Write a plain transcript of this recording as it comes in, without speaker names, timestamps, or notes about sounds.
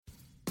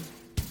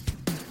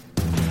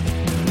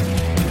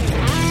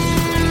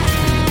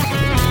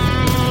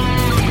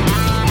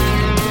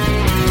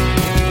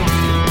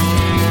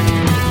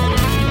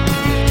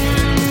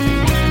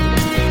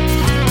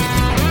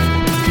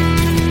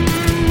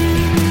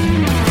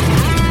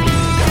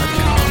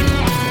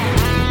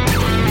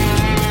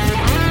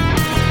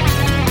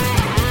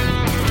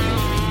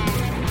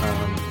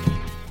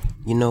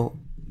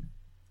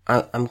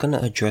I'm gonna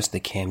address the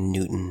Cam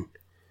Newton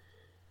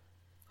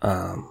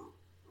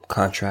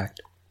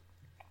contract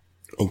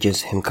and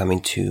just him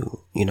coming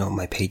to,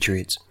 my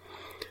Patriots.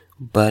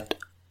 But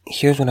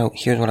here's what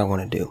I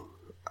want to do.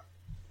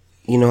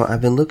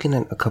 I've been looking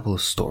at a couple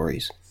of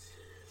stories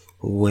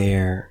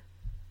where,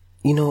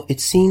 it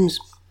seems,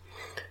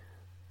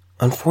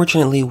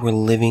 unfortunately, we're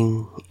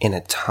living in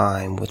a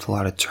time with a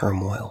lot of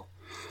turmoil.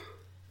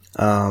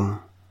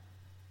 And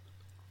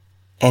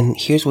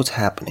here's what's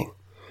happening.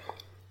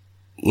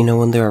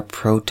 When there are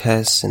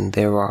protests and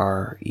there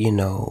are,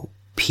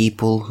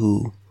 people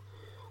who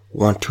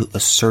want to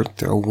assert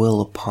their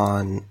will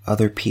upon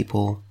other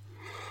people,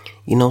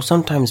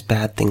 sometimes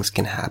bad things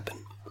can happen.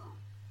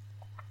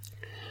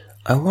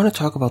 I want to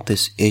talk about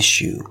this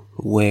issue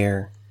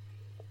where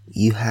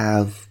you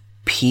have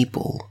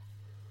people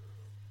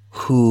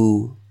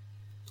who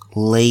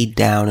lay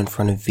down in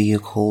front of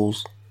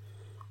vehicles,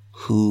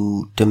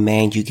 who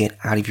demand you get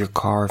out of your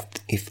car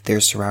if they're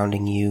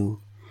surrounding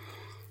you,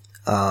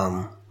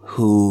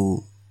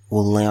 who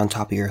will lay on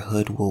top of your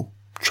hood, will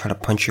try to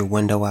punch your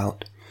window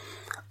out.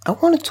 I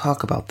want to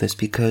talk about this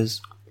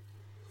because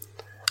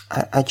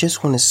I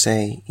just want to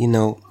say,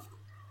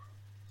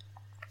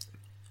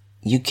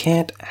 you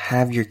can't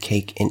have your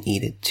cake and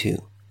eat it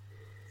too.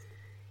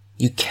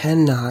 You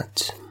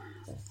cannot.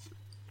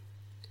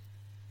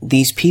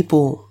 These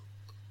people,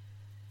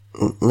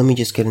 let me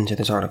just get into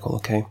this article,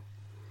 okay?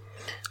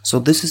 So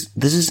this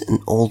is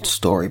an old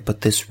story, but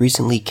this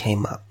recently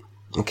came up,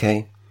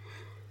 okay?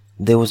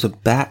 There was a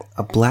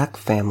black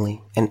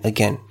family, and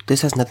again,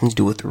 this has nothing to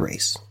do with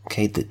race,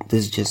 okay?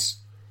 This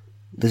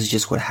is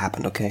just what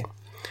happened, okay?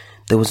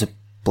 There was a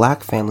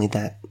black family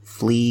that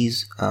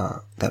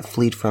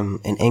fled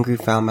from an angry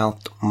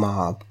foul-mouthed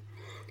mob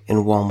in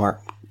a Walmart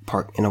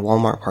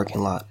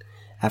parking lot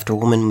after a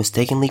woman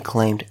mistakenly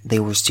claimed they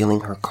were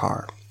stealing her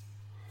car.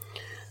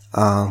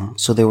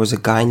 So there was a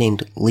guy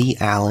named Lee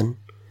Allen,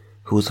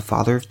 who was a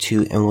father of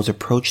two, and was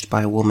approached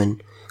by a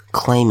woman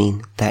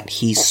claiming that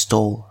he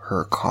stole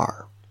her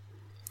car.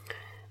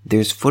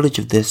 There's footage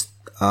of this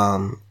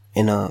from a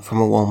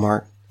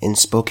Walmart in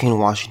Spokane,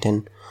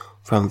 Washington,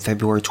 from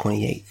February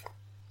 28th.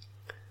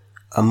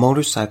 A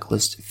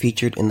motorcyclist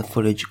featured in the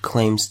footage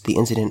claims the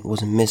incident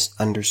was a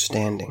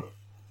misunderstanding.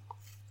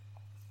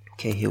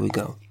 Okay, here we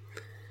go.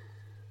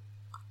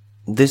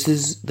 This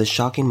is the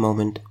shocking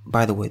moment.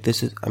 By the way,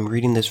 I'm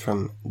reading this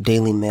from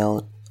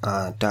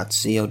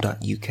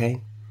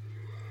dailymail.co.uk.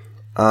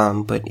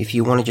 But if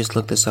you want to just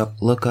look this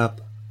up, look up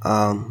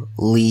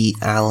Lee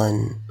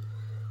Allen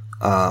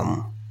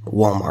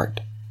Walmart.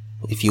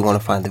 If you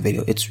want to find the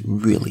video, it's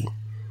really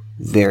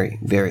very,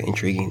 very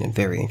intriguing and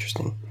very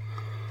interesting.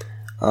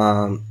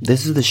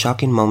 This is the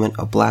shocking moment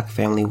a black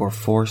family were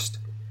forced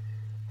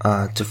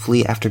to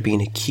flee after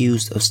being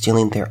accused of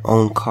stealing their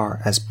own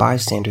car as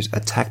bystanders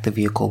attacked the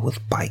vehicle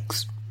with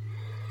bikes.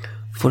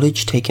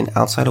 Footage taken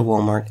outside a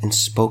Walmart in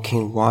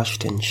Spokane,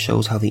 Washington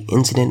shows how the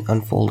incident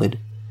unfolded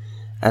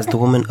as the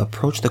woman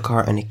approached the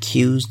car and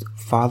accused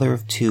father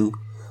of two,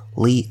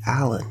 Lee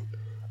Allen,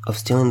 of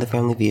stealing the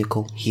family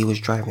vehicle he was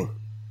driving.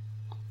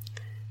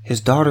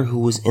 His daughter, who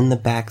was in the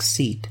back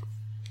seat,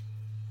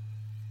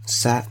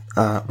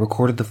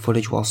 recorded the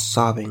footage while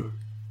sobbing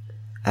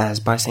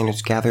as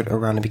bystanders gathered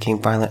around and became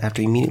violent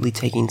after immediately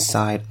taking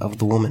side of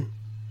the woman.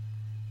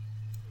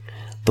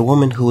 The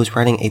woman, who was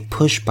riding a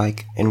push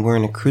bike and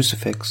wearing a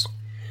crucifix,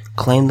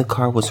 claimed the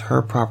car was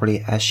her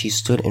property as she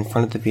stood in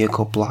front of the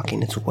vehicle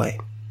blocking its way.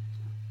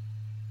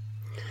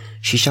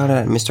 She shouted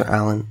at Mr.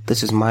 Allen,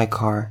 "This is my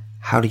car.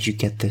 How did you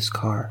get this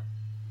car?"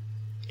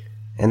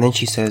 And then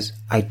she says,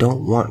 "I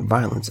don't want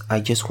violence. I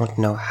just want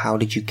to know, how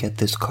did you get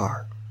this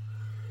car?"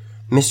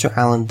 Mr.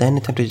 Allen then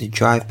attempted to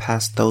drive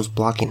past those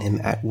blocking him,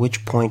 at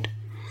which point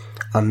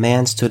a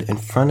man stood in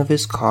front of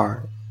his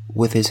car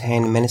with his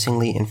hand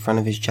menacingly in front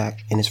of his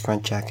jacket.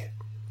 Mr.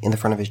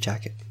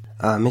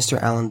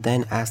 Allen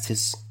then asked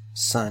his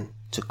son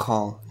to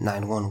call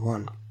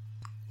 911.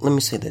 Let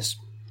me say this,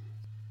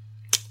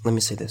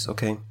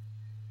 okay?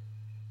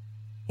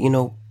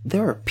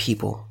 There are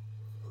people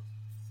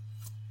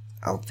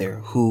out there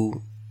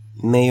who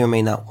may or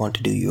may not want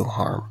to do you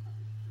harm.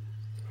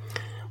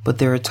 But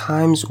there are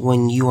times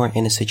when you are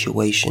in a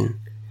situation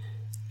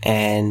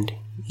and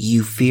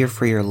you fear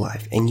for your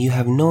life and you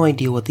have no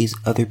idea what these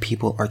other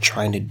people are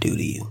trying to do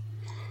to you.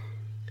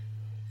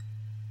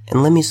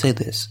 And let me say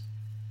this.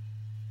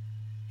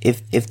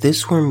 If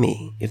this were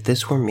me,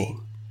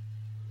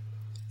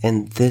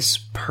 and this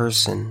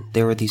person,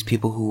 there were these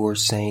people who were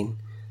saying,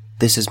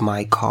 "This is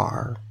my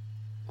car,"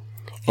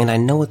 and I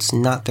know it's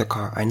not their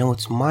car, I know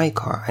it's my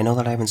car, I know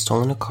that I haven't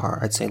stolen a car,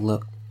 I'd say,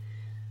 look,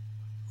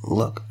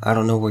 I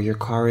don't know where your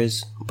car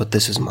is, but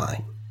this is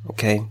mine,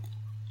 okay?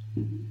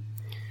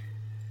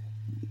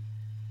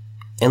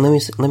 And let me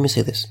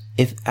say this.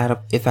 If at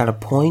a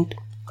point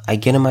I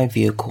get in my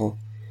vehicle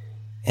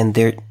and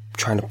they're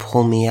trying to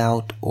pull me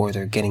out, or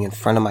they're getting in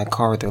front of my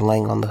car, or they're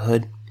laying on the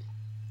hood,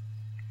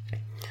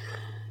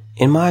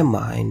 in my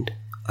mind,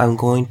 I'm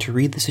going to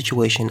read the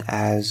situation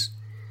as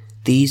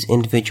these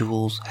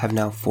individuals have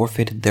now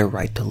forfeited their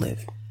right to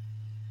live.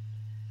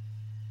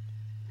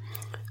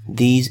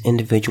 these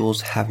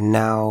individuals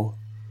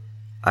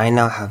I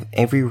now have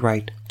every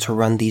right to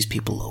run these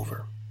people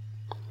over.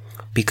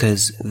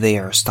 Because they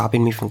are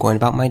stopping me from going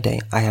about my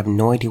day. I have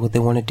no idea what they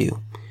want to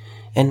do.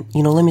 And,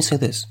 let me say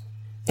this.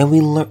 And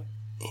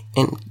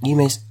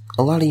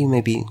a lot of you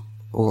may be,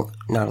 well,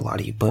 not a lot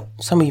of you, but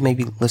some of you may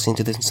be listening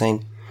to this and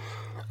saying,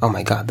 oh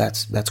my God,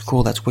 that's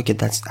cruel, that's wicked,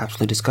 that's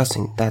absolutely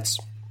disgusting, that's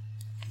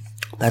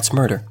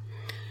murder.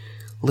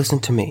 Listen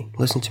to me.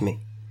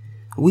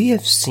 We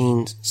have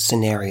seen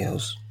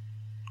scenarios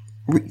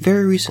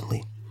very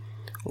recently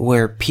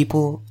where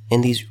people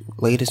in these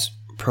latest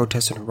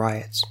protests and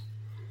riots,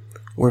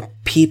 where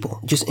people,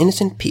 just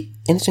innocent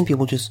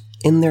people, just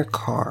in their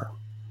car,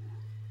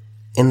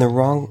 in the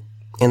wrong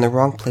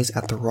place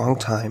at the wrong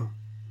time,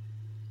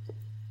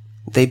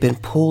 they've been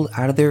pulled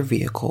out of their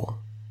vehicle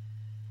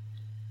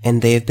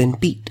and they have been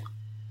beat.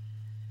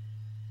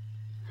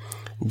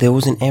 There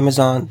was an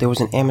Amazon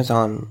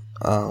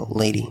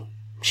lady.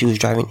 She was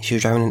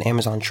driving an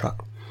Amazon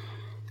truck.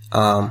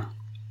 Or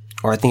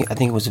I think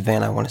it was a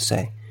van, I want to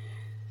say.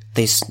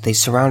 They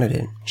surrounded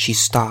it. She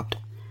stopped.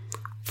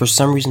 For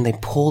some reason, they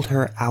pulled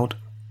her out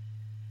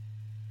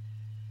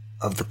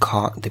of the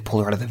car. They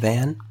pulled her out of the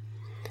van,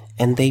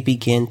 and they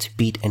began to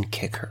beat and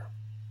kick her.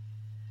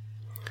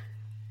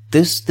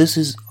 This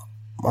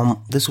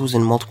was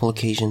in multiple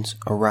occasions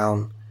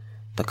around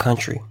the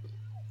country.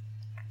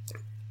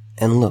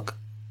 And look,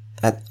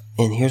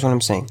 and here's what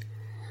I'm saying.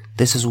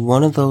 This is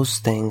one of those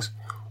things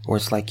where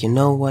it's like, you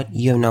know what?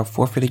 You have now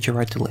forfeited your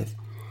right to live.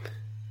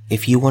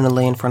 If you want to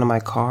lay in front of my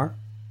car,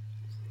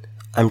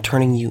 I'm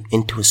turning you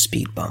into a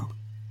speed bump.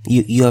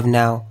 You have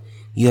now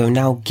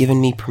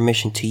given me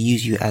permission to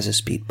use you as a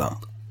speed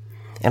bump.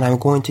 And I'm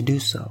going to do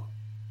so.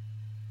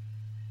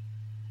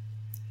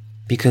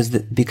 Because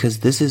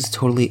this is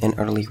totally and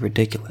utterly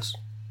ridiculous.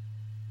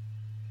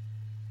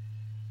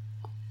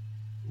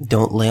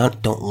 Don't lay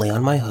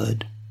on my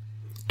hood.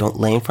 Don't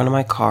lay in front of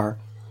my car.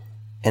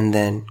 Let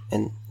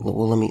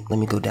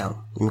me go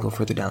down. Let me go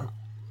further down.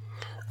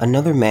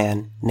 Another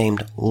man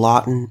named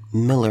Lawton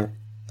Miller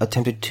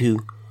attempted to,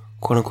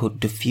 quote unquote,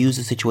 defuse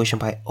the situation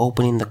by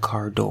opening the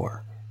car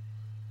door.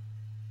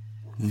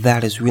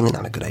 That is really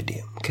not a good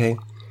idea, okay?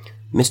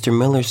 Mr.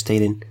 Miller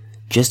stated,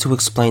 just to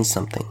explain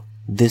something,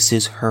 this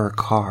is her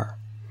car.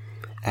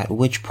 At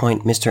which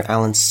point, Mr.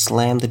 Allen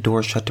slammed the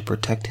door shut to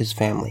protect his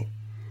family.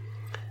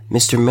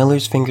 Mr.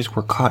 Miller's fingers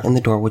were caught in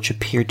the door, which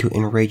appeared to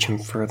enrage him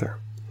further.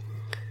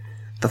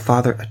 The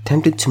father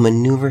attempted to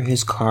maneuver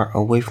his car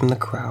away from the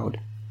crowd.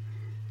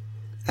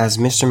 As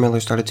Mr. Miller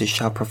started to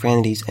shout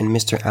profanities and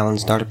Mr.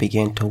 Allen's daughter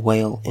began to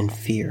wail in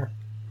fear.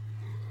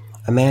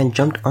 A man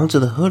jumped onto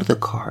the hood of the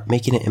car,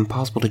 making it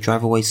impossible to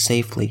drive away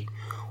safely,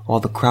 while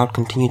the crowd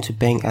continued to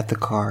bang at the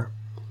car.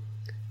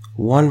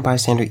 One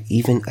bystander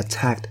even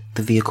attacked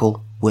the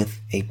vehicle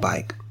with a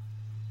bike.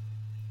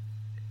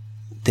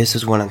 This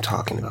is what I'm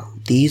talking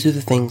about. These are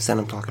the things that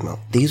I'm talking about.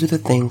 These are the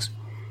things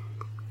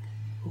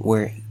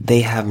where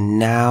they have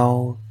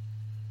now,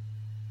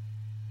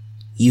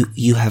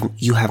 you have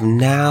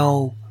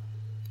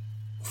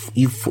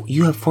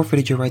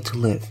forfeited your right to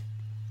live.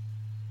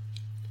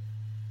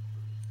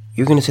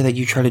 You're going to say that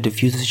you try to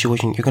defuse the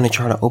situation. You're going to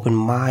try to open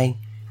my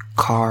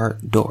car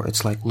door.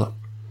 It's like, look,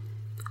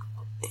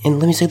 and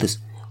let me say this.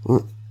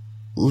 Let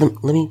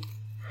me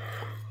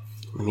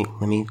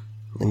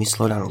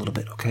slow down a little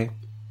bit, okay?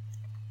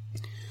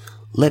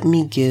 Let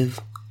me give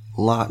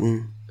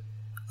Lawton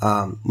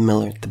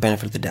Miller the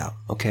benefit of the doubt,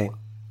 okay?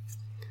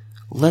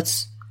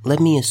 Let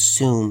me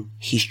assume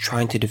he's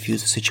trying to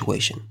defuse the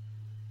situation.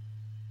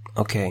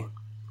 Okay?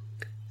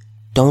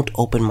 Don't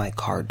open my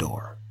car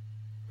door.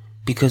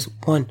 Because,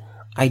 one,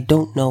 I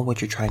don't know what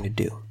you're trying to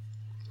do.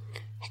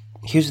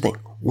 Here's the thing.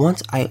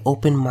 Once I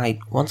open my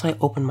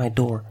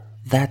door,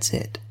 that's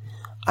it.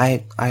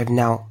 I've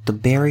now, the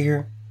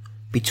barrier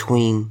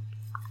between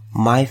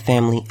my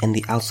family and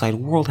the outside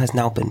world has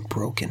now been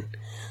broken.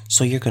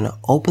 So you're gonna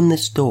open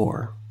this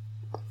door,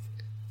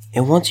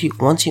 and once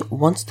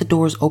the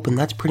door is open,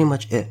 that's pretty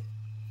much it.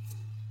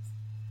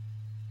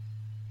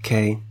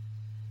 Okay?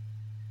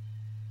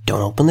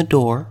 Don't open the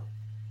door.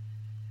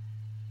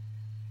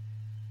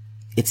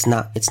 It's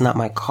not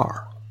my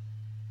car.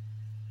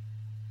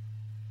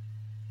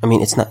 I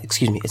mean, it's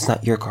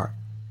not your car.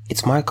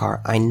 It's my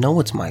car. I know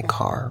it's my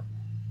car.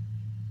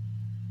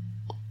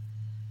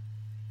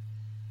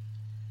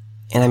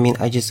 And I mean,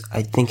 I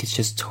think it's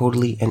just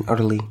totally and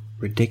utterly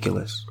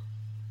ridiculous.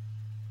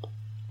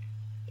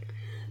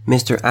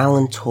 Mr.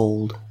 Allen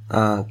told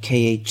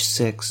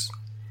KH6,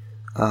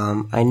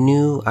 I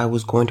knew I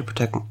was going to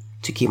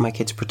keep my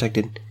kids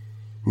protected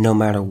no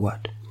matter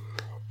what.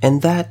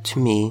 And that, to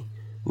me,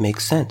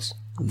 makes sense.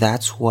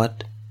 That's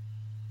what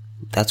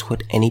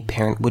any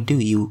parent would do.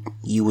 You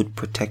would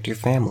protect your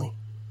family.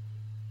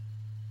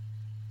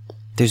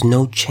 There's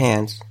no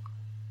chance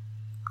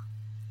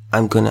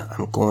I'm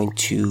going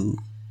to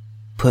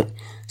put,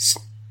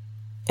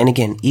 and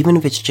again, even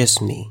if it's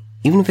just me,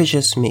 I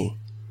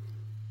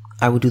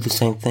would do the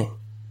same thing.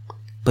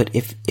 But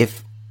if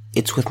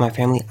it's with my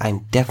family,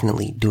 I'm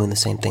definitely doing the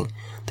same thing.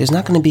 there's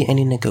not going to be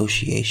any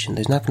negotiation.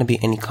 There's not going to be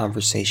any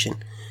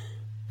conversation.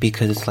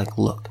 Because it's like,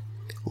 look,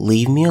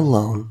 leave me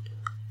alone.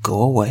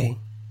 Go away.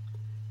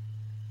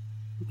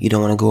 You don't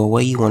want to go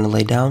away? You want to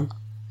lay down?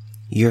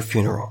 Your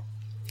funeral.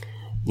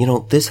 You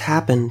know, this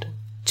happened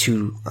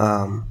to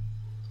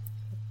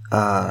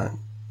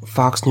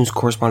Fox News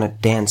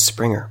correspondent Dan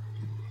Springer.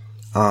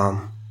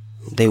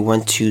 They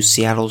went to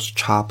Seattle's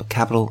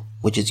Capitol,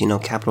 which is,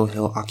 Capitol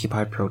Hill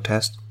Occupy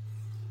protest.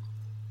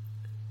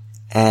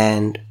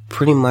 And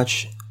pretty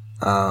much,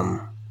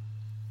 the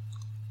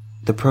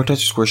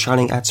protesters were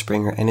shouting at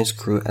Springer and his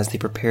crew as they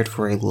prepared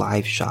for a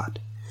live shot.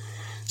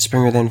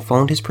 Springer then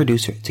phoned his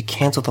producer to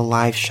cancel the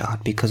live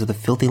shot because of the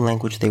filthy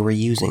language they were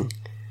using.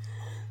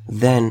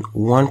 Then,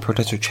 one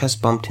protester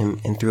chest bumped him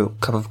and threw a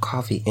cup of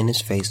coffee in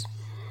his face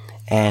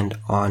and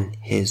on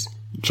his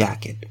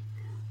jacket.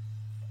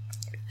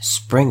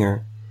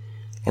 Springer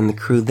and the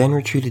crew then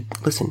retreated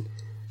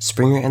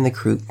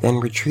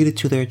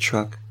to their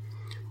truck,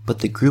 but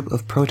the group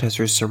of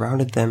protesters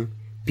surrounded them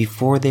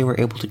before they were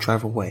able to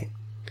drive away.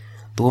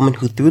 The woman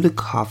who threw the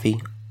coffee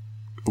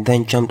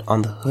then jumped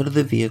on the hood of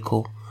the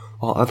vehicle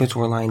while others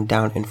were lying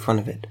down in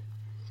front of it.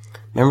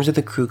 Members of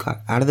the crew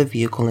got out of the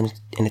vehicle and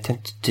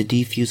attempted to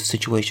defuse the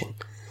situation,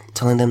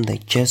 telling them they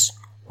just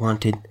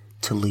wanted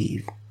to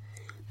leave.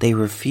 They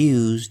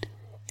refused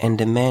and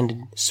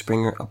demanded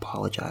Springer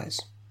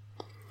apologize.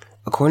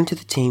 According to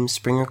the team,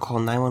 Springer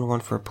called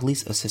 911 for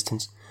police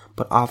assistance,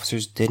 but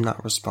officers did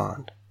not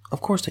respond. Of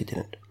course they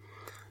didn't.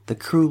 The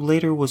crew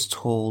later was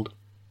told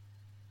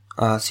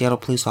Seattle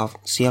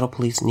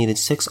police needed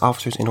 6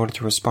 officers in order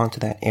to respond to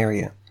that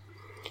area.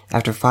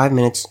 After 5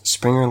 minutes,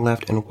 Springer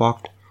left and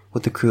walked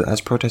with the crew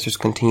as protesters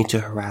continued to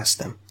harass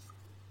them.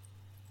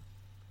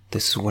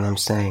 This is what I'm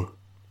saying.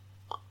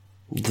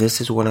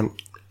 This is the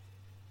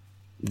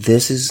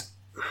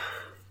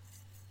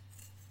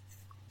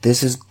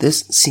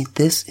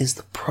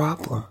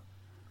problem.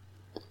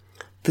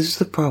 This is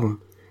the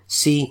problem.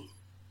 See,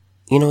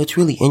 it's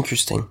really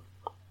interesting.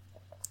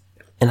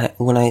 And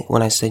when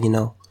I said,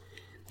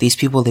 these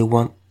people, they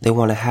want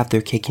to have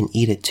their cake and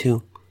eat it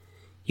too.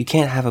 You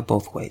can't have it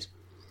both ways.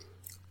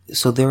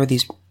 So there are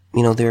these,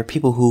 there are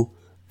people who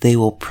they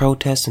will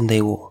protest and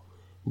they will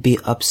be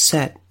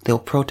upset. They'll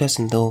protest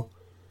and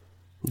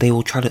they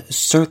will try to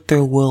assert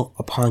their will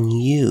upon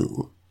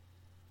you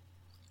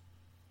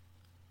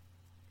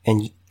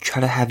and try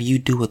to have you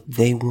do what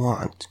they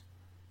want.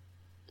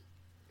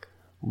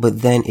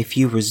 But then if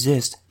you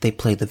resist, they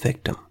play the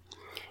victim.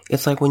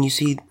 It's like when you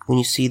see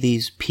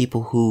these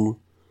people who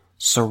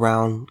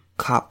surround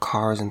cop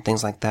cars and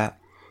things like that,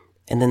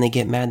 and then they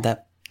get mad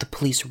that the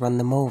police run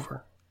them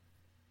over.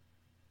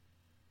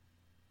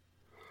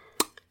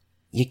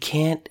 You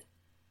can't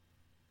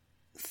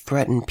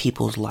threaten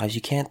people's lives.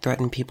 You can't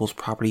threaten people's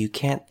property. You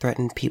can't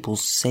threaten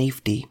people's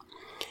safety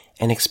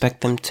and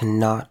expect them to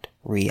not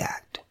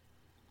react.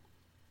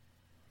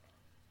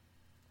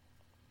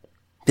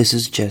 This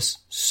is just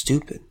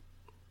stupid.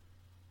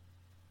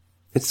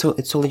 It's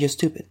totally just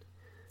stupid.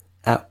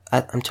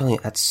 I'm telling you,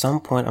 at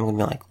some point I'm going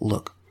to be like,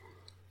 look,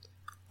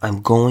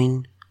 I'm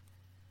going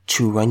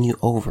to run you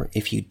over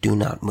if you do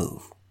not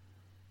move.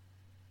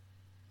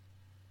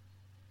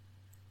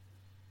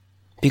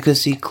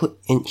 Because see,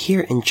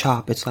 here in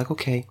CHOP, it's like,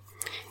 okay,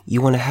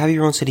 you want to have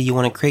your own city, you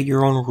want to create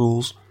your own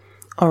rules.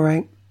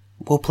 Alright,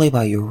 we'll play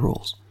by your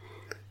rules.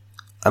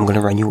 I'm going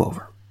to run you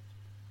over.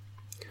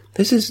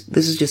 This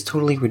is just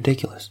totally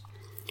ridiculous.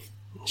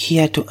 He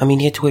had to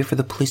wait for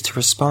the police to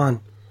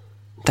respond.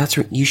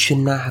 You should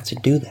not have to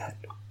do that.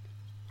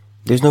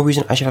 There's no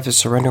reason I should have to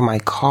surrender my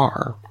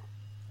car,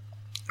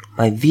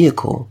 my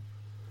vehicle,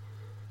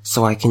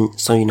 so I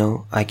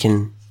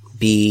can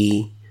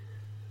be,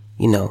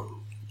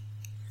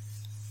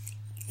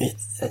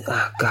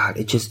 God,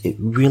 it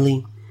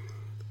really,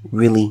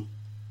 really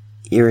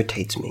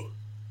irritates me.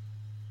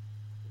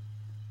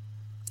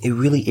 It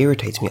really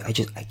irritates me. I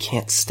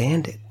can't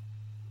stand it.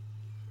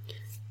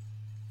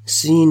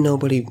 Seeing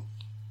nobody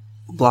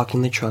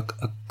blocking the truck,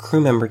 a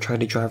crew member tried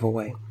to drive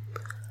away.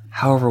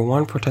 However,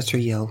 one protester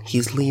yelled,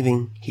 "He's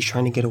leaving, he's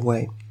trying to get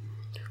away,"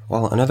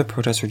 while another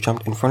protester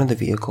jumped in front of the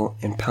vehicle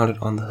and pounded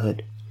on the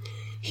hood.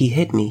 He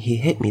hit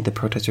me, the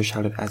protester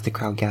shouted as the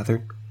crowd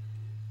gathered.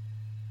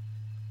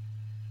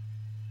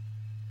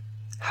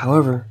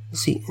 However,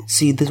 see,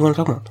 this is what I'm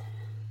talking about.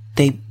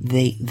 They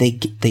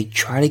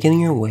try to get in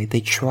your way.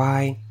 They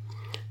try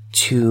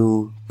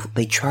to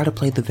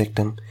play the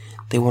victim.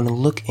 They want to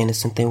look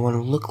innocent. They want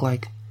to look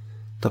like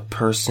the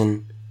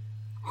person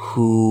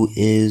who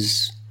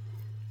is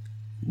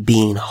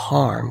being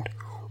harmed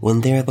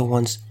when they're the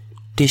ones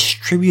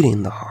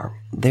distributing the harm.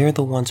 They're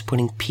the ones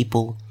putting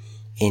people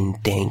in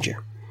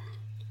danger.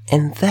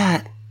 And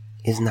that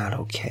is not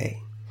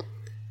okay.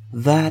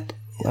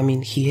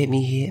 He hit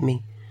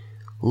me.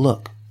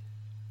 Look,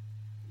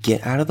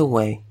 get out of the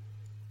way.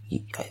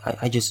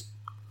 I'll just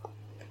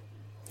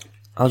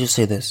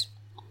say this.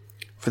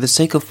 For the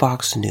sake of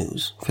Fox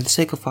News,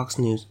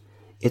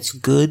 it's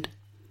good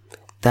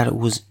that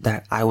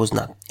I was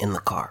not in the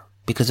car.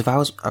 Because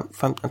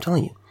I'm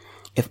telling you,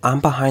 if I'm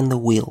behind the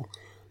wheel,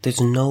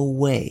 There's no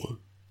way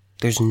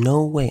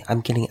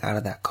I'm getting out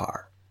of that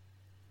car.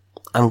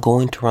 I'm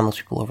going to run those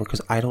people over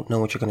because I don't know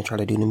what you're going to try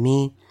to do to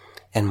me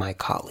and my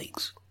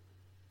colleagues.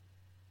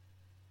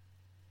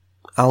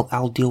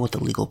 I'll deal with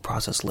the legal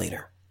process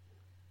later.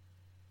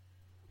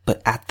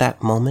 But at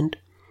that moment,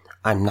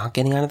 I'm not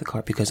getting out of the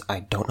car because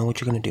I don't know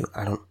what you're going to do.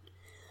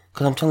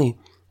 Because I'm telling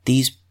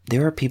you,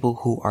 there are people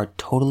who are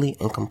totally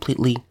and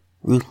completely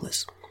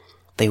ruthless.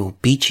 They will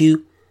beat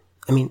you.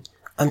 I mean,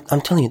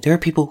 I'm telling you, there are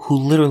people who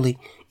literally,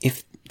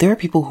 if there are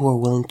people who are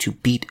willing to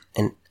beat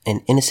an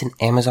innocent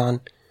Amazon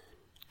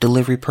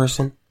delivery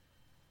person,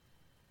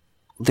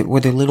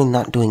 where they're literally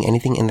not doing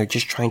anything and they're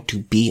just trying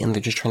to and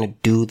they're just trying to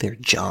do their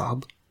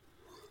job.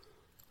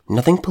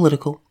 Nothing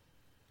political.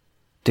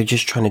 They're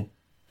just trying to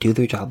do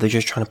their job. They're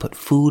just trying to put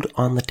food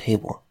on the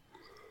table.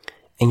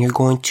 And you're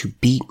going to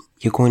beat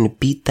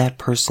that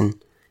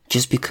person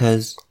just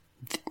because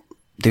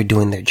they're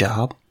doing their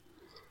job.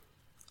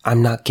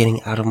 I'm not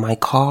getting out of my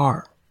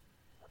car.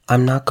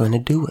 I'm not going to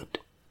do it.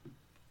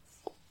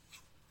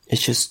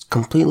 It's just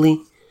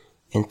completely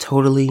and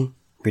totally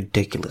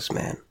ridiculous,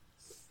 man.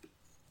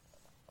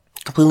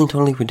 Completely and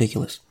totally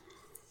ridiculous.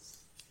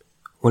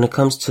 When it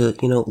comes to,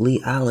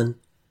 Lee Allen,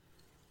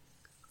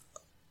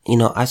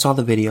 I saw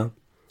the video,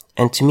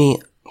 and to me,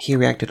 he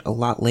reacted a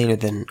lot later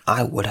than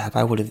I would have.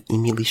 I would have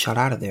immediately shot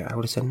out of there. I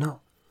would have said,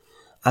 no,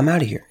 I'm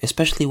out of here,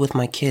 especially with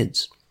my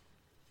kids.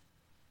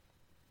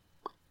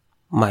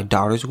 My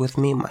daughter's with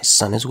me. My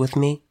son is with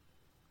me.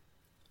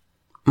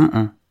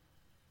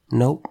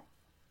 Nope.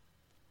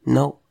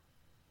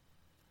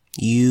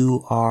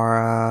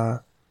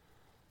 You're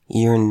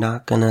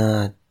not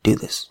gonna do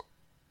this.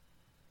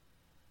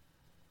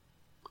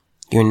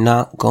 You're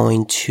not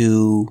going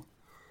to,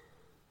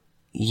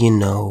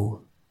 you're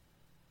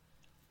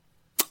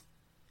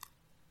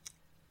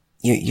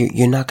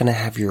not gonna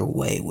have your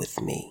way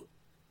with me.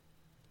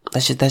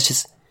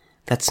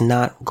 That's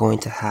not going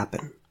to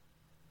happen.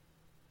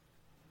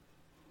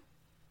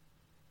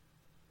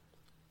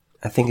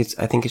 I think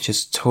it's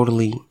just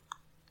totally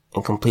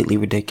and completely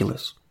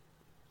ridiculous.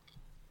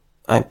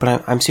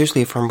 But I'm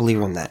seriously a firm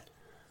believer in that.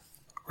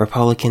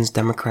 Republicans,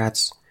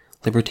 Democrats,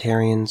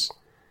 Libertarians,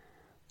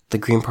 the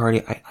Green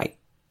Party,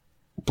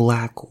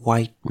 black,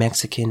 white,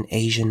 Mexican,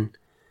 Asian,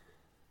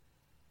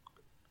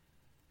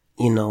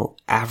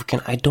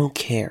 African, I don't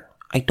care.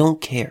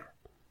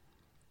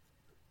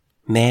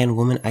 Man,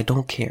 woman, I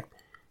don't care.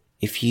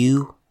 If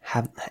you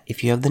have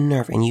the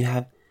nerve and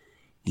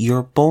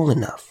you're bold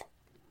enough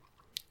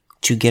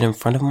to get in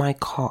front of my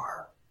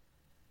car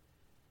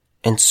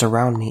and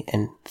surround me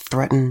and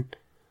threaten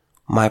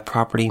my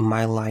property,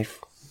 my life,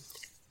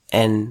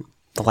 and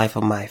the life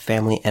of my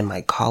family and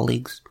my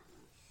colleagues,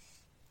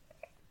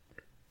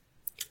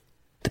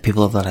 the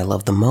people that I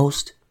love the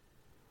most,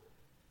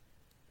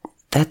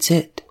 that's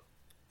it.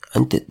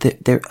 I'm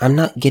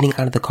not getting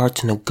out of the car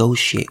to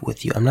negotiate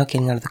with you. I'm not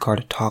getting out of the car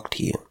to talk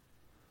to you.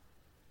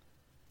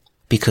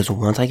 Because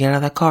once I get out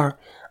of that car,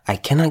 I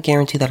cannot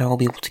guarantee that I will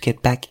be able to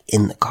get back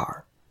in the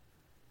car.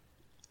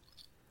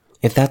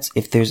 That's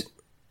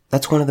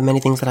one of the many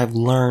things that I've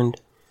learned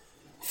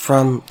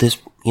from this,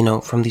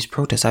 from these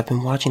protests. I've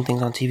been watching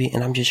things on TV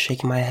and I'm just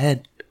shaking my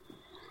head.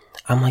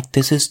 I'm like,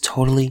 this is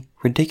totally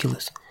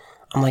ridiculous.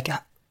 I'm like,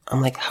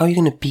 how are you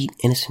going to beat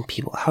innocent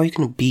people? How are you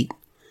going to beat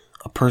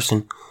a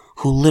person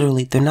who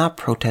literally, they're not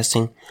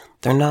protesting,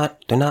 they're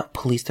not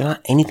police, they're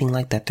not anything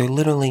like that. They're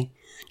literally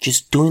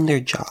just doing their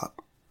job.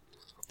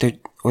 They're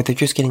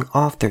just getting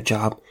off their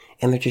job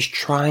and they're just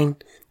trying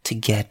to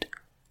get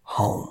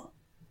home.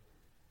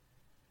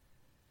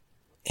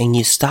 And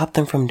you stop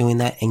them from doing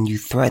that and you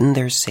threaten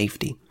their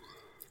safety.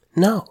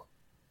 No.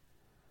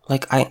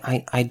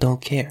 I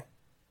don't care.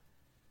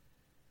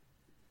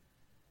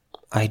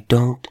 I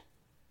don't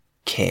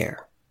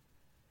care.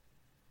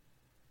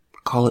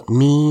 Call it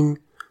mean,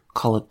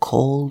 call it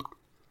cold.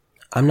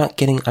 I'm not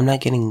getting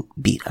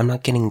beat. I'm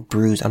not getting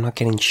bruised. I'm not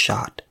getting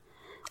shot.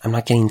 I'm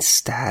not getting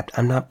stabbed.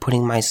 I'm not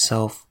putting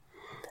myself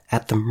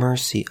at the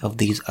mercy of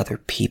these other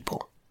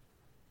people.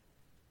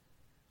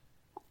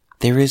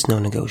 There is no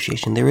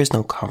negotiation. There is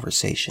no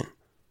conversation.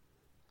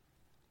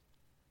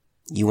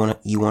 You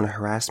want to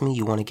harass me?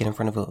 You want to get in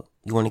front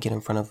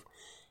of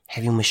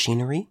heavy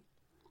machinery?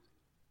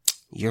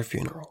 Your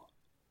funeral.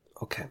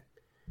 Okay.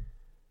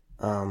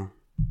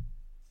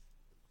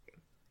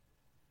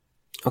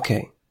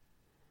 Okay.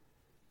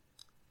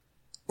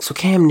 So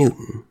Cam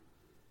Newton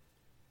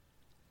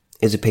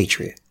is a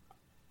patriot.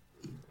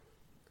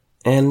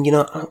 And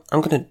I'm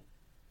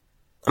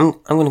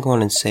gonna go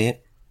on and say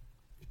it.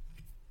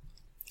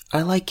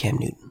 I like Cam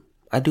Newton.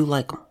 I do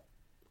like him.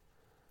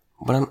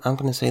 But I'm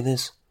going to say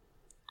this.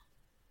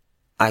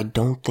 I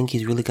don't think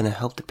he's really going to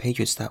help the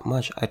Patriots that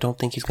much. I don't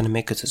think he's going to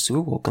make us a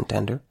Super Bowl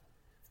contender.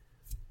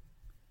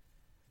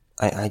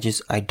 I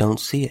don't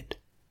see it.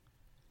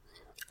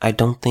 I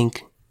don't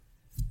think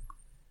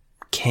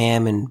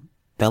Cam and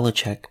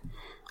Belichick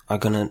are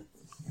going to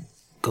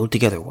go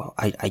together well.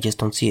 I just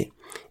don't see it.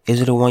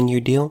 Is it a 1-year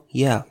deal?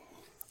 Yeah.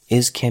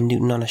 Is Cam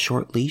Newton on a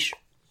short leash?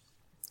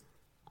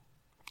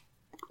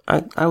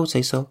 I would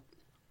say so.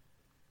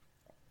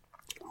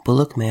 But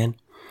look, man,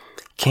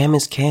 Cam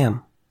is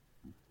Cam.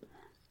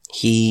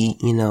 He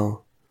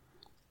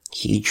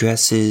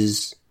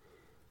dresses,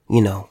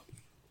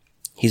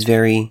 he's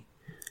very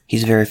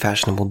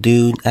fashionable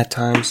dude at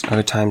times.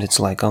 Other times it's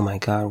like, oh my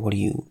God, what do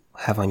you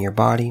have on your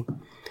body?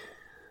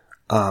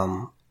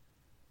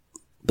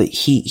 But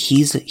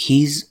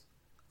he's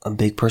a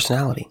big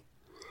personality.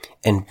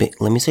 And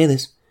let me say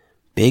this,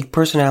 big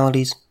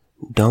personalities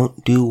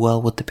don't do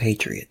well with the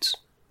Patriots.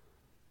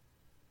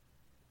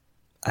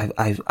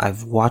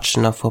 I've watched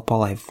enough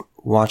football. I've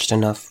watched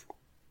enough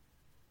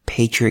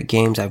Patriot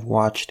games. I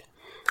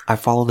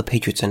follow the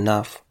Patriots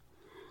enough,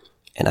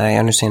 and I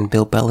understand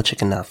Bill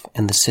Belichick enough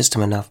and the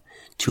system enough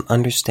to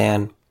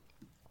understand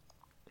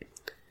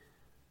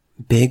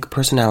big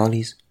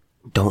personalities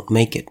don't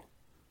make it.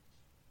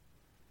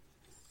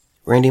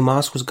 Randy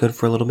Moss was good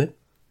for a little bit.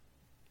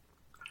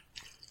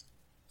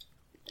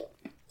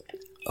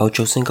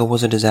 Ocho Cinco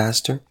was a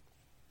disaster.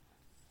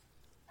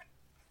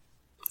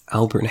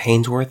 Albert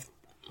Hainsworth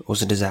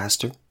was a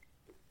disaster.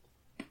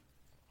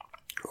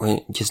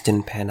 It just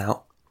didn't pan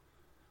out.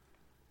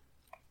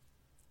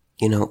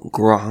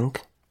 Gronk.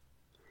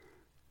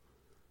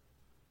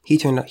 He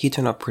turned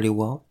out pretty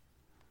well.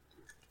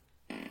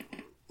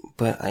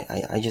 But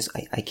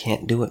I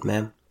can't do it,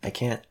 man. I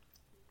can't.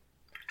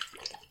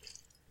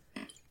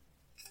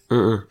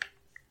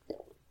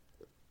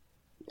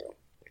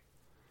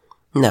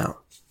 Now,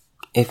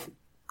 if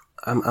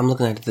I'm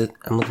looking at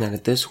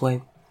it this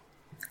way,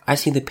 I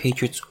see the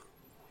Patriots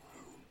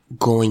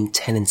going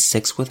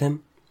 10-6 with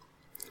him.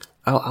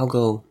 I'll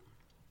go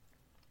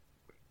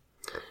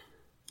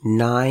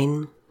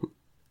 9.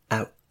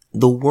 At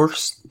the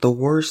worst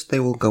they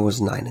will go is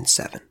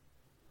 9-7.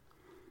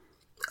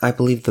 I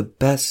believe the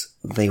best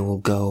they will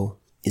go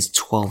is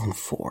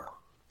 12-4.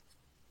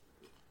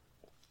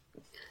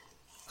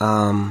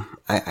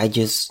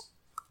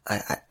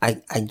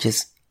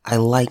 I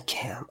like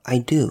Cam. I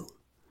do.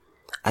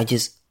 I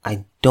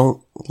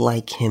don't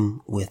like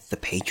him with the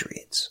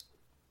Patriots.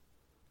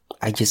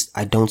 I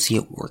don't see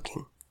it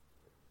working.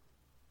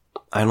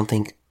 I don't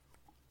think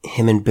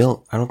him and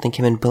Bill are going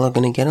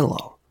to get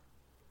along.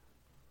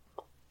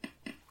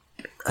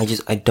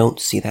 I don't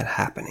see that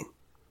happening.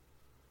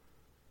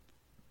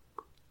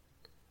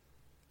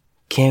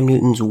 Cam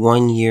Newton's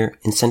 1-year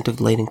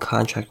incentive-laden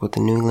contract with the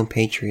New England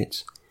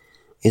Patriots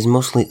is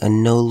mostly a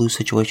no-lose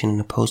situation in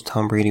a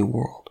post-Tom Brady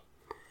world.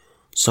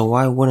 So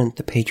why wouldn't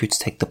the Patriots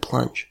take the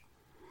plunge?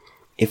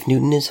 If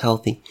Newton is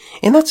healthy,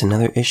 and that's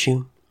another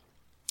issue,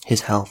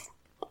 his health.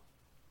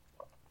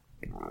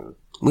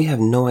 We have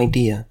no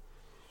idea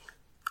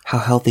how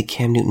healthy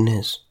Cam Newton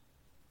is.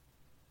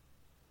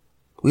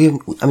 We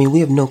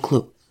have no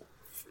clue.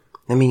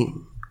 Let me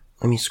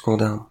scroll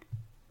down.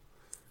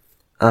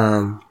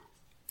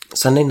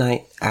 Sunday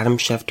night, Adam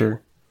Schefter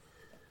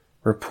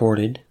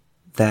reported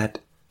that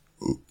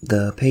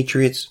the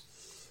Patriots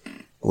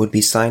would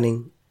be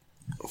signing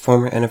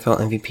former NFL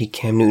MVP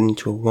Cam Newton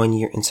to a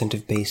 1-year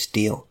incentive-based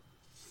deal.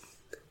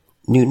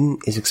 Newton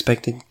is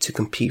expected to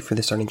compete for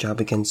the starting job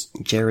against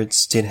Jared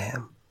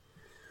Stidham.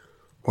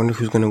 Wonder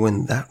who's going to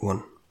win that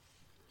one.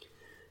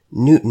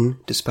 Newton,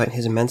 despite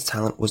his immense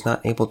talent, was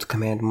not able to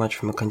command much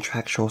from a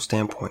contractual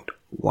standpoint.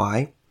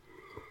 Why?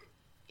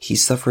 He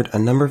suffered a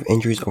number of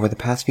injuries over the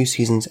past few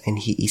seasons, and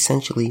he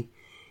essentially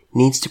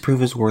needs to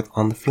prove his worth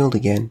on the field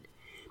again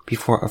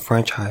before a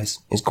franchise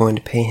is going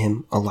to pay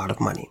him a lot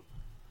of money.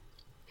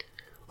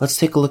 Let's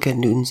take a look at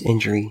Newton's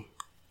injury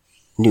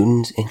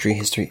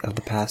history of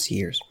the past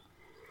years.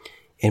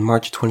 In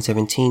March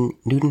 2017,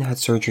 Newton had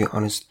surgery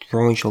on his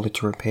throwing shoulder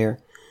to repair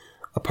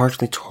a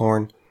partially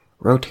torn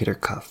rotator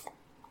cuff.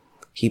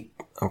 He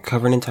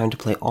recovered in time to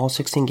play all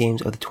 16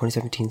 games of the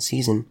 2017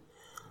 season,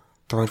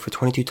 throwing for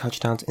 22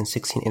 touchdowns and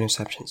 16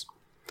 interceptions.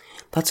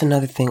 That's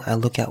another thing I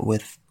look at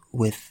with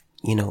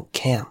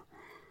Cam.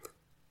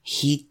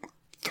 He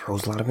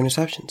throws a lot of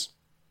interceptions.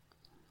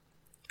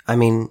 I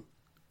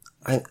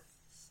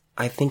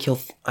think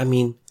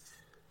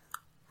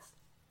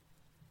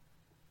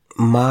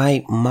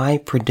my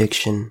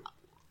prediction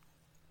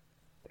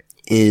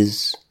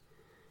is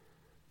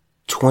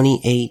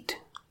 28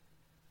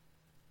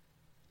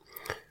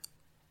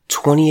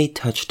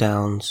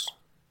 touchdowns,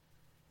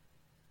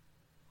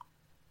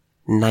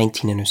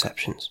 19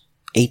 interceptions.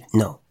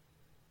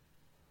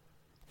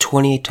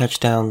 28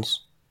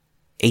 touchdowns,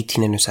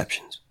 18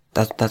 interceptions.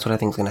 That's what I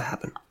think is going to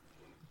happen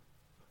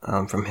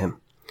from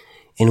him.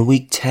 In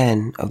Week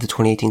 10 of the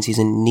 2018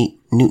 season,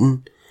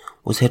 Newton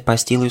was hit by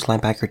Steelers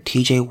linebacker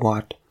T.J.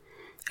 Watt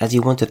as he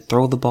went to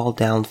throw the ball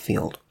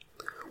downfield.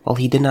 While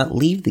he did not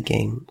leave the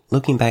game,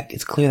 looking back,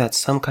 it's clear that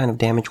some kind of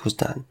damage was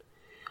done.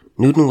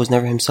 Newton was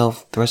never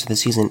himself the rest of the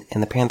season,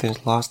 and the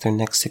Panthers lost their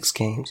next 6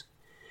 games.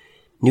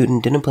 Newton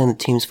didn't play in the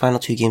team's final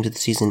 2 games of the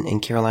season,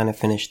 and Carolina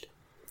finished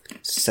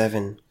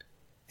 7-9.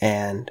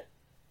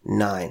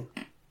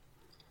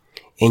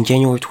 In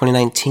January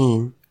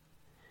 2019,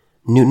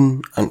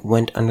 Newton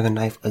went under the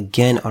knife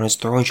again on his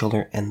throwing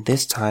shoulder, and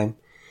this time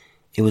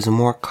it was a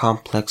more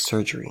complex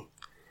surgery.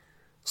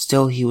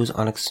 Still, he was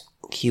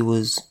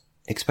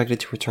expected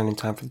to return in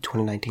time for the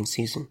 2019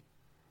 season.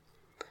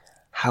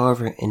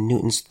 However, in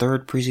Newton's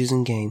third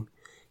preseason game,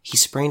 he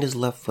sprained his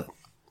left foot.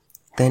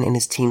 Then in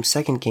his team's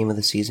second game of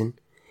the season,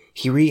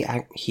 he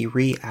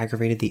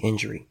re-aggravated the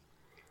injury.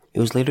 It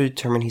was later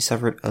determined he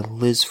suffered a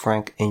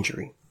Lisfranc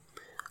injury.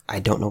 I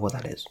don't know what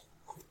that is.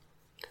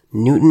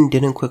 Newton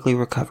didn't quickly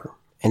recover,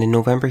 and in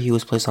November he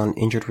was placed on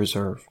injured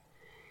reserve.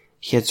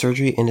 He had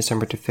surgery in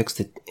December to fix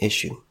the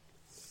issue.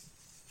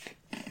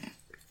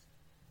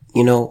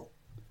 You know,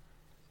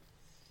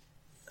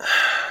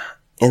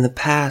 in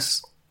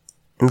the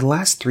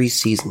last 3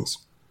 seasons,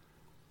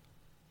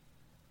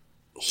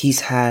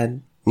 he's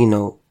had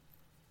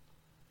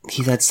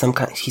some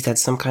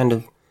kind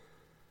of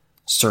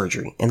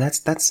surgery, and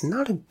that's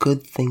not a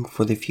good thing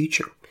for the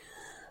future.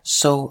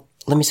 So,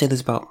 let me say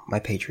this about my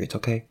Patriots,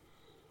 okay?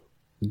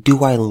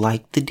 Do I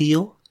like the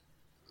deal?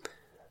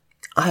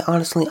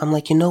 I'm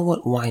like, you know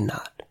what? Why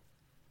not?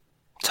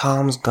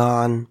 Tom's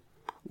gone,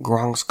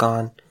 Gronk's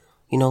gone.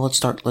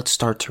 Let's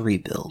start to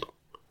rebuild.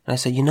 And I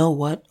said, you know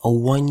what? A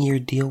 1-year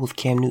deal with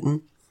Cam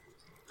Newton?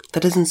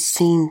 That doesn't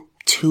seem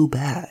too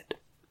bad.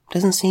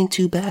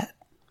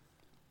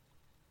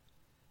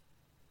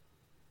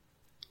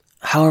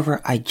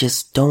 However, I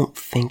just don't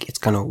think it's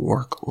gonna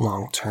work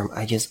long term.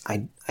 I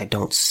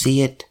don't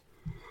see it.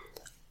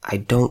 I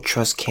don't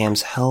trust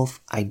Cam's health.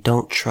 I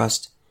don't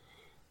trust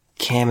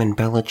Cam and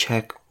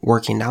Belichick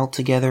working out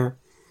together.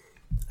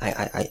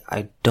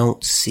 I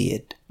don't see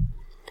it.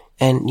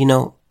 And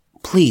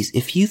please,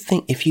 if you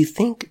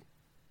think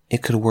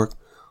it could work,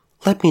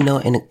 let me know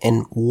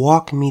and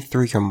walk me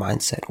through your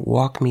mindset.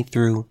 Walk me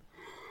through,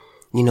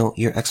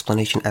 your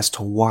explanation as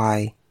to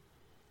why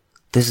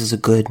this is a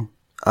good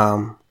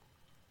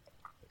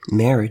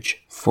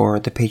marriage for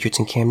the Patriots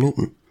and Cam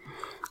Newton.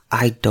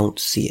 I don't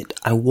see it.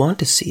 I want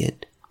to see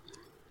it.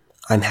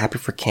 I'm happy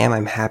for Cam.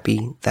 I'm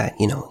happy that,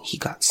 he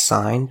got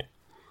signed.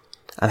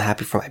 I'm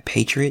happy for my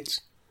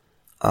Patriots.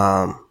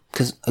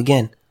 'Cause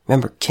again,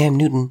 remember, Cam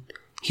Newton,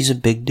 he's a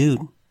big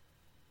dude.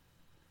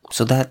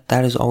 So that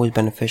is always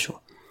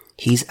beneficial.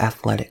 He's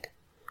athletic.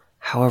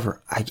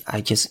 However, I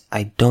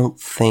don't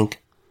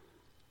think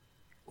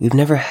we've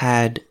never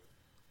had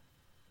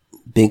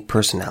big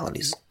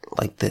personalities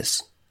like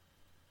this,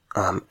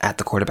 at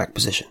the quarterback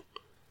position.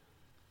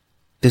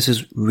 This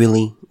is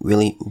really,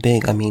 really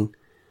big. I mean,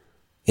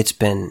 it's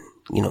been,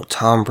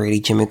 Tom Brady,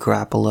 Jimmy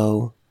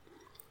Garoppolo,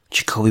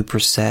 Jacoby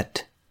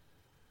Brissett,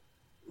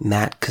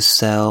 Matt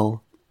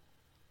Cassell,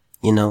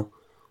 no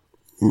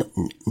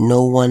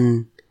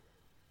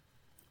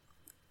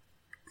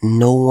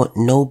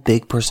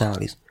big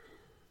personalities.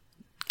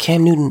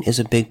 Cam Newton is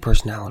a big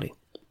personality.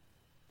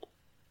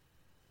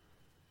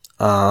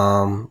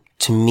 To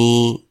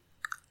me,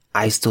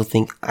 I still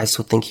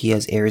think he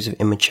has areas of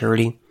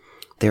immaturity.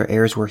 There are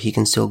areas where he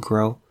can still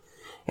grow.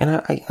 And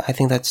I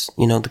think that's,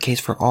 the case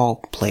for all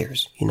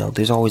players.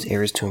 There's always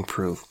areas to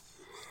improve.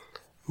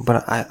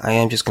 But I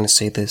am just going to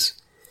say this.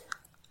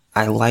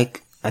 I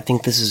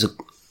think this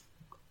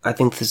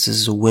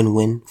is a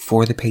win-win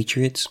for the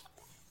Patriots.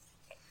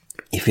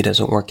 If he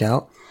doesn't work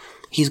out,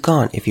 he's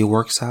gone. If he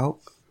works out,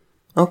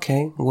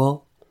 okay,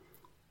 well,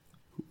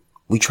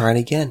 we try it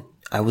again.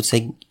 I would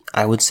say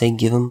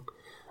give him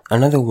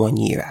another 1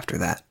 year after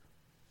that.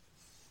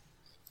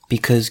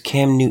 Because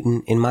Cam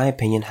Newton, in my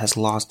opinion, has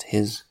lost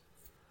his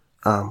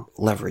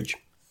leverage.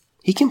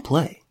 He can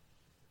play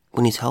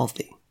when he's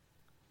healthy.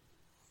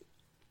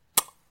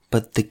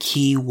 But the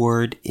key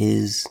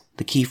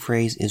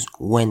phrase is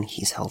when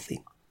he's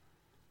healthy.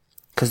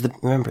 Because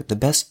remember, the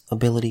best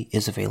ability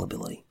is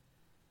availability.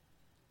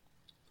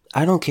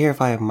 I don't care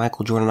if I have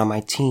Michael Jordan on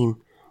my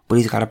team, but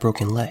he's got a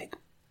broken leg.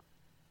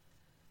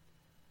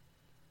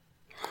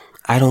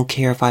 I don't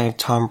care if I have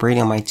Tom Brady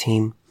on my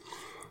team,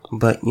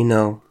 but,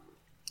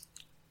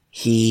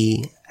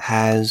 he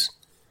has,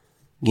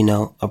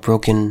 a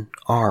broken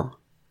arm.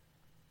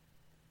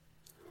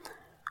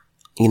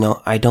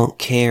 I don't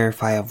care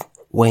if I have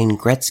Wayne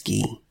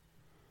Gretzky,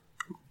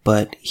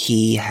 but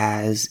he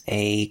has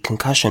a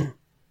concussion.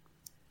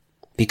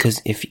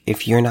 Because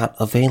if you're not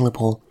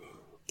available,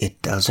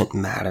 it doesn't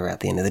matter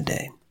at the end of the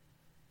day.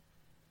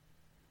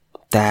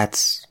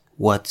 That's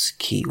what's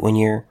key. When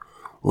you're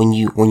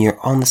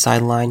on the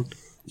sideline,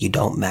 you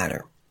don't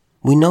matter.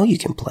 We know you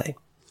can play.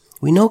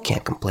 We know Cam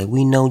can play.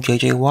 We know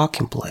JJ Watt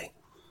can play.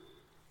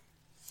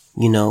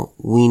 We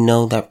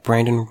know that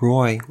Brandon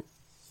Roy,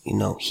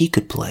 he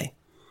could play.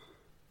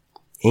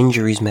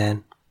 Injuries,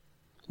 man.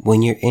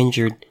 When you're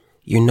injured,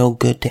 you're no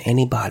good to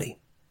anybody.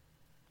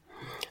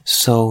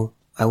 So,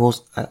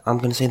 I'm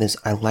gonna say this.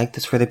 I like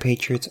this for the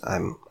Patriots.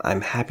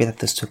 I'm happy that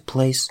this took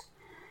place.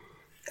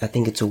 I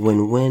think it's a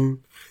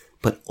win-win.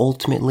 But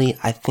ultimately,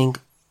 I think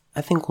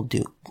we'll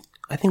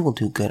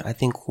do good. I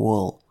think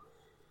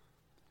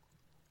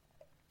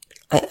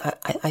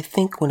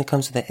when it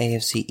comes to the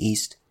AFC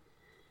East,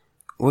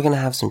 we're gonna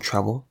have some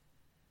trouble.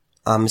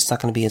 It's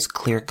not gonna be as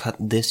clear cut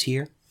this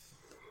year.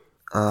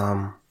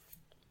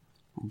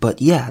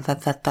 But yeah,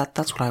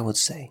 that's what I would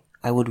say.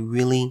 I would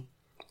really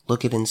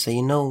look at it and say,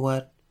 you know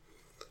what?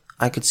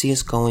 I could see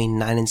us going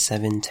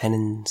 9-7,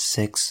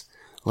 10-6,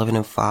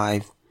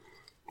 11-5,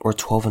 or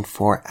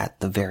 12-4 at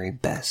the very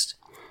best.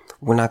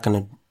 We're not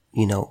gonna,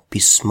 be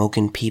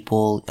smoking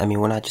people. I mean,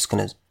 we're not just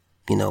gonna,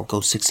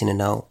 go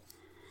 16-0.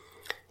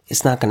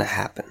 It's not gonna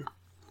happen.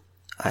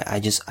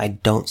 I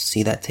don't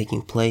see that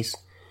taking place.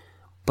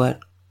 But,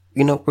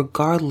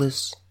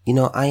 regardless,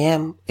 I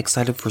am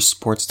excited for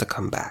sports to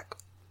come back.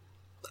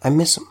 I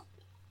miss them.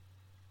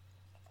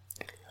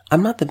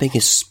 I'm not the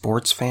biggest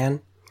sports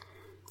fan.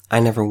 I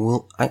never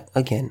will.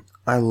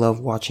 I love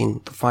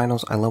watching the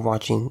finals. I love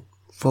watching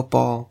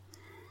football.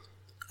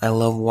 I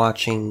love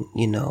watching,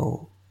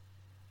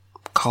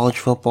 college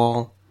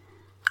football.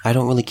 I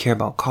don't really care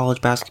about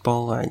college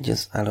basketball. I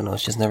don't know.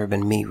 It's just never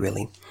been me,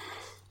 really.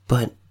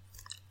 But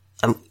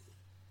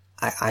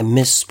I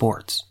miss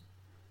sports.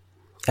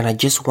 And I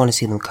just want to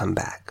see them come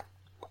back.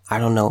 I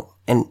don't know.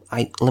 And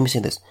let me say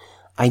this.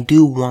 I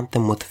do want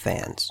them with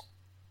fans.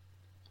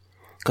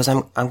 Because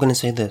I'm going to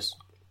say this.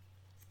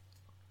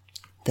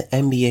 The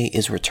NBA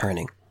is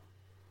returning.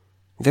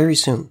 Very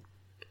soon.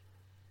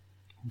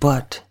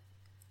 But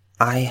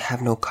I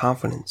have no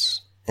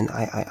confidence. And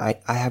I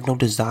have no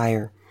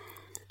desire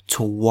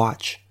to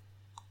watch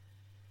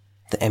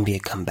the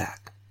NBA come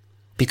back.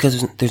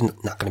 Because there's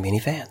not going to be any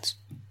fans.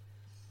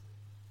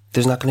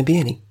 There's not going to be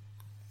any.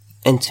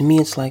 And to me,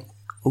 it's like,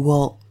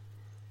 well,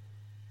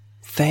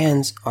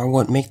 fans are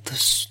what make the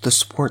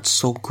sport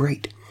so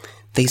great.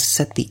 They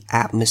set the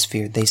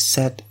atmosphere. They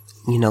set,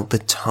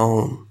 the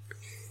tone.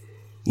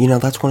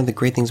 That's one of the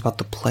great things about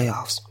the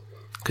playoffs.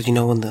 Because,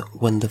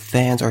 when the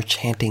fans are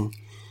chanting,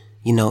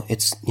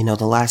 it's,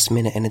 the last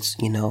minute and it's,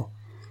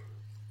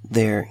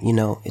 they're,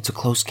 it's a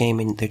close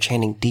game and they're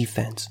chanting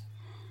defense.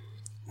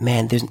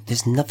 Man,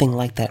 there's nothing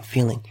like that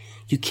feeling.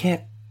 You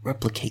can't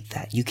replicate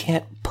that. You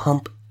can't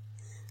pump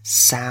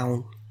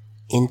sound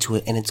into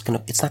it and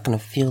it's not gonna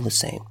feel the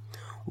same.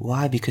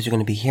 Why? Because you're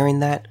gonna be hearing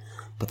that,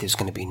 but there's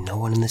gonna be no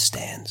one in the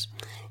stands.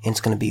 And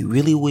it's gonna be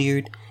really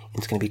weird, and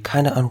it's gonna be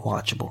kinda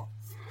unwatchable.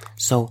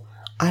 So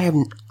I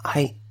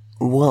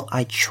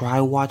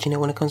try watching it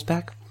when it comes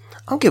back.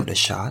 I'll give it a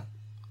shot.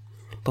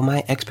 But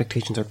my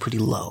expectations are pretty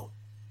low.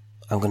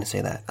 I'm gonna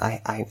say that.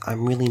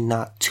 I'm really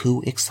not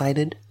too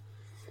excited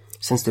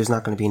since there's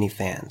not gonna be any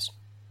fans.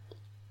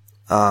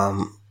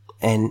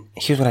 And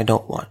here's what I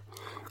don't want.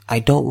 I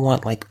don't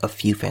want like a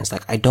few fans.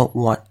 Like I don't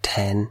want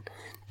 10,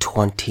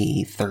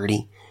 20,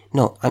 30.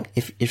 No,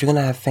 if you're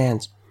gonna have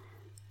fans,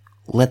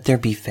 let there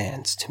be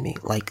fans to me.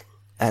 Like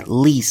at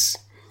least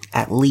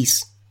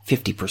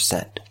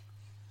 50%.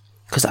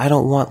 Cause I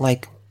don't want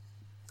like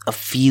a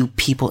few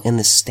people in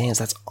the stands.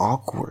 That's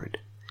awkward.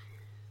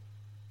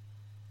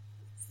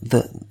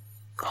 The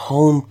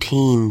home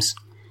teams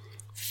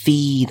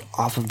feed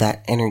off of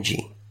that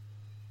energy.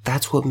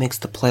 That's what makes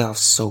the playoffs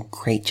so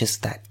great.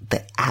 Just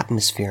the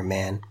atmosphere,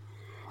 man.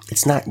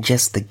 It's not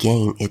just the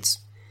game. It's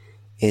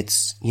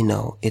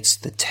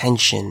the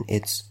tension.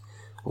 It's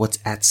what's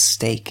at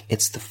stake.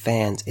 It's the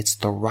fans. It's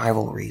the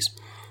rivalries.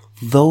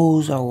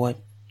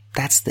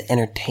 That's the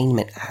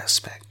entertainment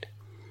aspect.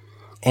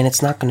 And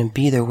it's not going to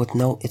be there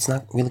it's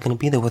not really going to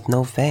be there with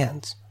no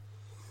fans.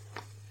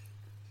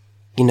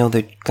 They're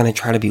going to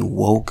try to be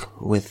woke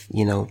with,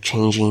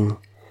 changing,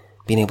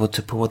 being able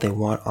to put what they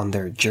want on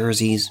their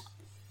jerseys.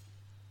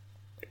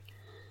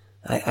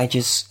 I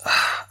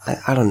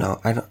don't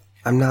know.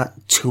 I'm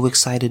not too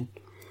excited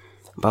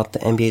about the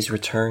NBA's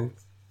return.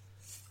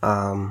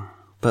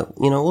 But,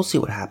 we'll see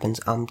what happens.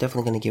 I'm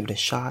definitely going to give it a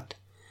shot.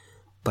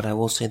 But I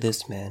will say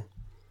this, man.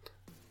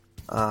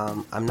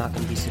 I'm not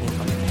going to be sitting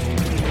on the